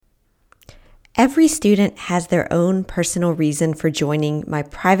Every student has their own personal reason for joining my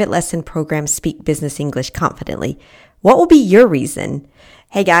private lesson program, Speak Business English Confidently. What will be your reason?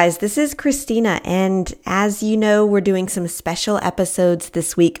 Hey guys, this is Christina, and as you know, we're doing some special episodes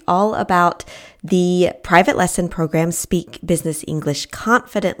this week all about the private lesson program, Speak Business English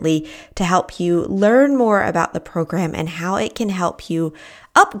Confidently, to help you learn more about the program and how it can help you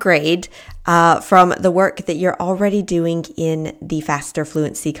upgrade from the work that you're already doing in the Faster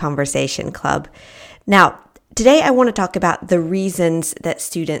Fluency Conversation Club. Now, today I want to talk about the reasons that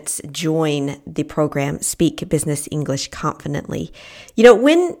students join the program Speak Business English Confidently. You know,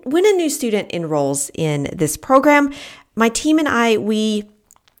 when a new student enrolls in this program, my team and I, we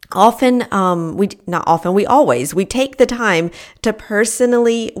always take the time to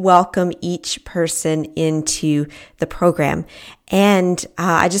personally welcome each person into the program. And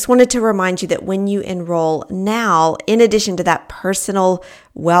I just wanted to remind you that when you enroll now, in addition to that personal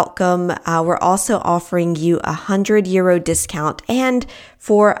welcome, we're also offering you a €100 discount and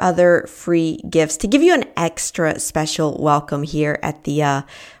 4 other free gifts to give you an extra special welcome here at the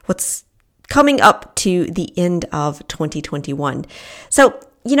what's coming up to the end of 2021. So,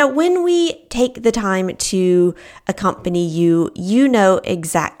 you know, when we take the time to accompany you, you know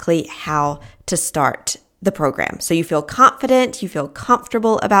exactly how to start the program. So you feel confident, you feel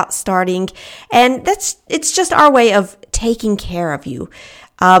comfortable about starting, and it's just our way of taking care of you.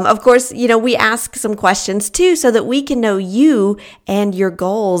 Of course, you know, we ask some questions too so that we can know you and your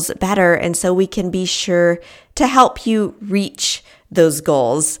goals better, and so we can be sure to help you reach those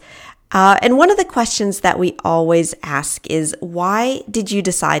goals. And one of the questions that we always ask is, why did you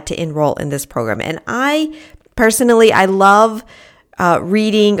decide to enroll in this program? And I personally love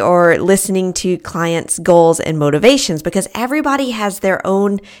reading or listening to clients' goals and motivations because everybody has their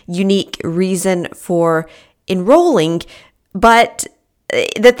own unique reason for enrolling, but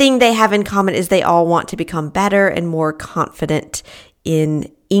the thing they have in common is they all want to become better and more confident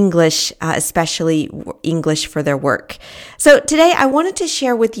in English, especially English for their work. So today I wanted to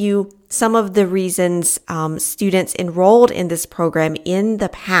share with you some of the reasons students enrolled in this program in the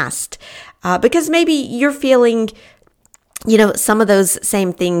past, because maybe you're feeling, you know, some of those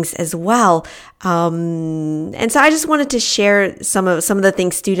same things as well. And so I just wanted to share some of the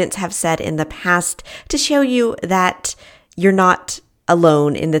things students have said in the past to show you that you're not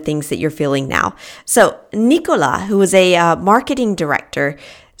alone in the things that you're feeling now. So Nicola, who was a marketing director,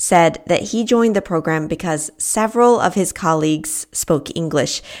 said that he joined the program because several of his colleagues spoke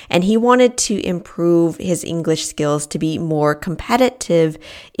English and he wanted to improve his English skills to be more competitive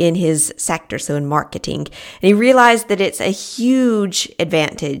in his sector, so in marketing. And he realized that it's a huge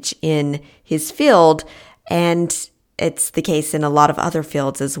advantage in his field, and it's the case in a lot of other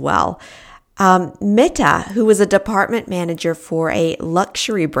fields as well. Meta, who was a department manager for a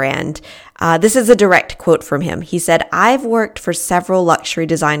luxury brand, this is a direct quote from him. He said, "I've worked for several luxury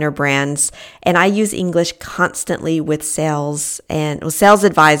designer brands, and I use English constantly with sales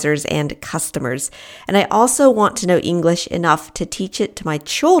advisors and customers. And I also want to know English enough to teach it to my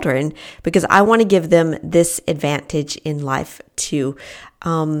children because I want to give them this advantage in life too."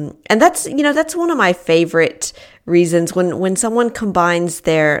 And that's one of my favorite reasons when someone combines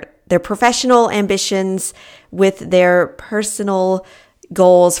their professional ambitions with their personal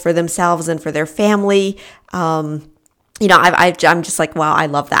goals for themselves and for their family. I'm just like, wow, I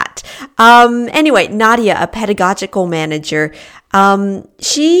love that. Anyway, Nadia, a pedagogical manager,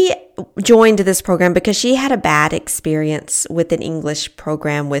 she joined this program because she had a bad experience with an English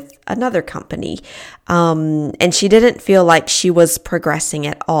program with another company. And she didn't feel like she was progressing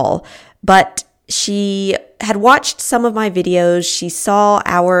at all. But she had watched some of my videos. She saw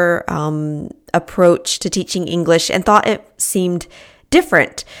our approach to teaching English and thought it seemed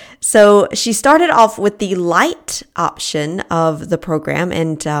different. So she started off with the light option of the program,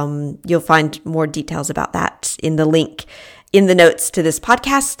 and you'll find more details about that in the link in the notes to this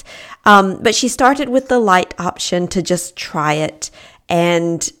podcast. But she started with the light option to just try it,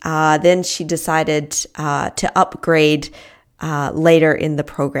 and then she decided to upgrade later in the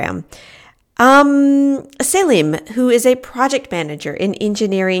program. Selim, who is a project manager in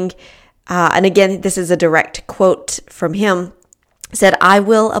engineering, and again, this is a direct quote from him, said, "I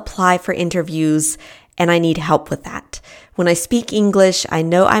will apply for interviews and I need help with that. When I speak English, I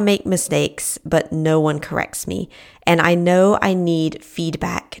know I make mistakes, but no one corrects me. And I know I need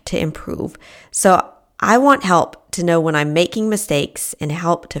feedback to improve. So I want help to know when I'm making mistakes and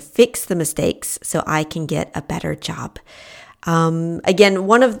help to fix the mistakes so I can get a better job." Again,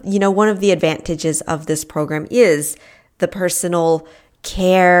 one of the advantages of this program is the personal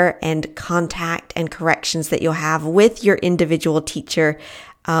care and contact and corrections that you'll have with your individual teacher.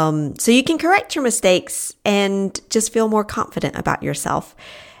 so you can correct your mistakes and just feel more confident about yourself.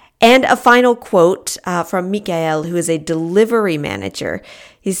 And a final quote from Mikael, who is a delivery manager.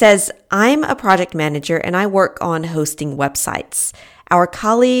 He says, "I'm a project manager and I work on hosting websites. Our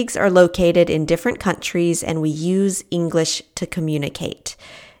colleagues are located in different countries and we use English to communicate.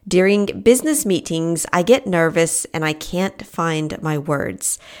 During business meetings, I get nervous and I can't find my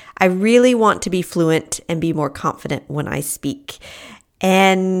words. I really want to be fluent and be more confident when I speak."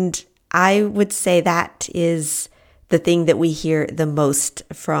 And I would say that is the thing that we hear the most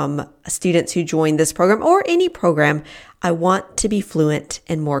from students who join this program or any program. I want to be fluent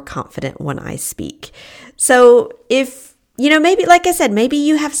and more confident when I speak. So if, maybe, like I said, maybe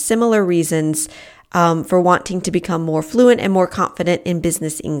you have similar reasons for wanting to become more fluent and more confident in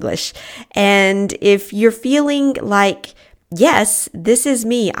business English. And if you're feeling like, yes, this is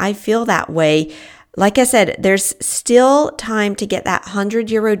me, I feel that way, like I said, there's still time to get that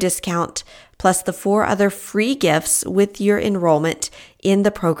 €100 discount plus the 4 other free gifts with your enrollment in the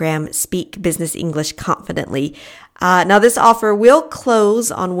program Speak Business English Confidently. Now, this offer will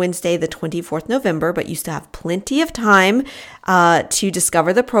close on Wednesday, the 24th November, but you still have plenty of time to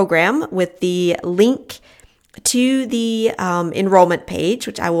discover the program with the link to the enrollment page,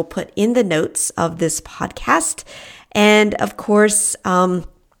 which I will put in the notes of this podcast. And of course,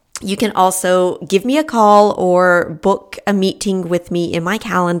 you can also give me a call or book a meeting with me in my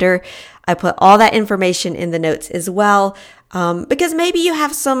calendar. I put all that information in the notes as well, because maybe you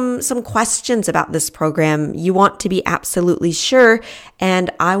have some questions about this program. You want to be absolutely sure, and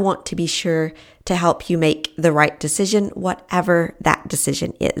I want to be sure to help you make the right decision, whatever that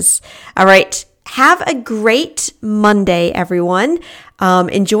decision is. All right. Have a great Monday, everyone.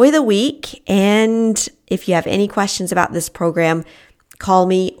 Enjoy the week. And if you have any questions about this program, call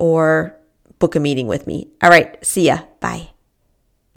me or book a meeting with me. All right. See ya. Bye.